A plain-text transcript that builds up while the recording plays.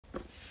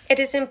it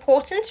is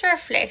important to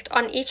reflect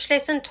on each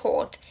lesson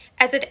taught,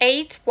 as it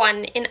aids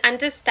one in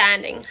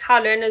understanding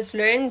how learners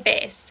learn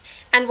best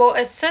and will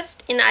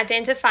assist in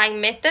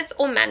identifying methods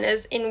or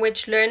manners in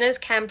which learners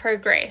can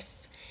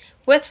progress.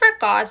 With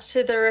regards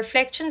to the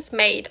reflections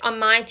made on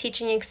my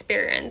teaching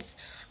experience,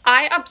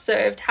 I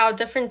observed how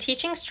different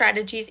teaching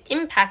strategies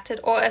impacted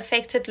or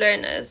affected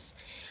learners.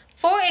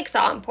 For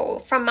example,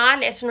 from my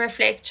lesson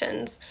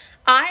reflections,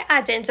 I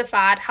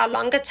identified how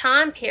longer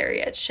time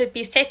periods should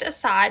be set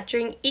aside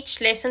during each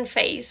lesson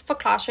phase for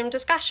classroom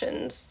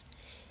discussions.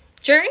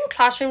 During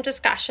classroom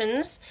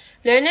discussions,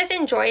 learners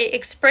enjoy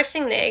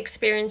expressing their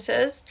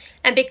experiences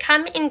and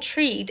become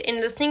intrigued in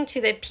listening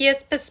to their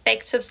peers'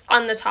 perspectives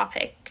on the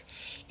topic.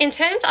 In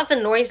terms of the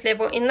noise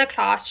level in the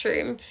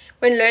classroom,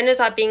 when learners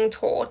are being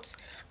taught,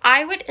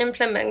 I would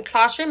implement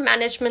classroom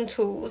management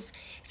tools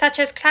such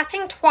as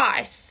clapping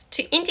twice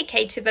to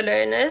indicate to the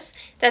learners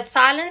that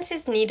silence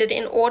is needed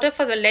in order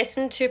for the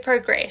lesson to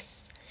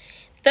progress.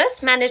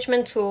 This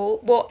management tool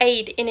will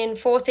aid in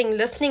enforcing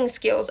listening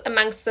skills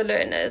amongst the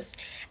learners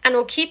and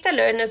will keep the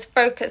learners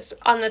focused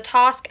on the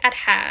task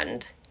at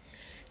hand.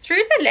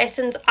 Through the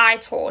lessons I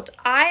taught,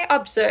 I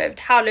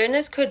observed how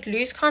learners could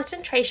lose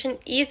concentration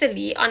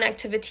easily on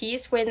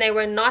activities when they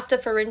were not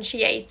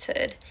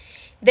differentiated.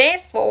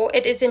 Therefore,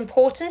 it is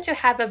important to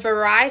have a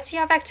variety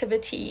of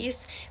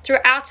activities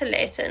throughout a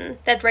lesson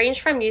that range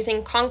from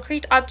using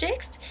concrete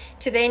objects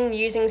to then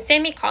using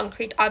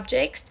semi-concrete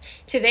objects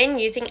to then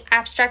using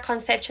abstract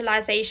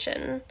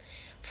conceptualization.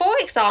 For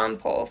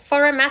example,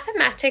 for a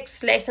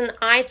mathematics lesson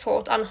I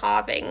taught on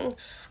halving,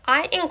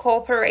 I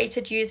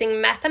incorporated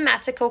using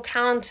mathematical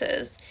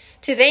counters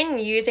to then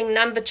using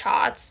number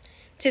charts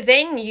to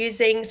then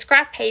using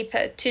scrap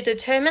paper to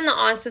determine the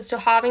answers to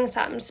halving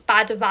sums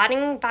by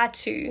dividing by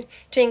 2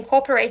 to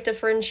incorporate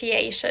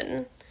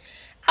differentiation.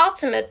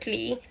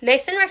 Ultimately,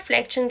 lesson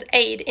reflections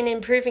aid in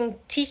improving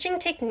teaching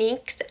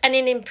techniques and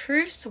it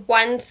improves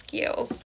one's skills.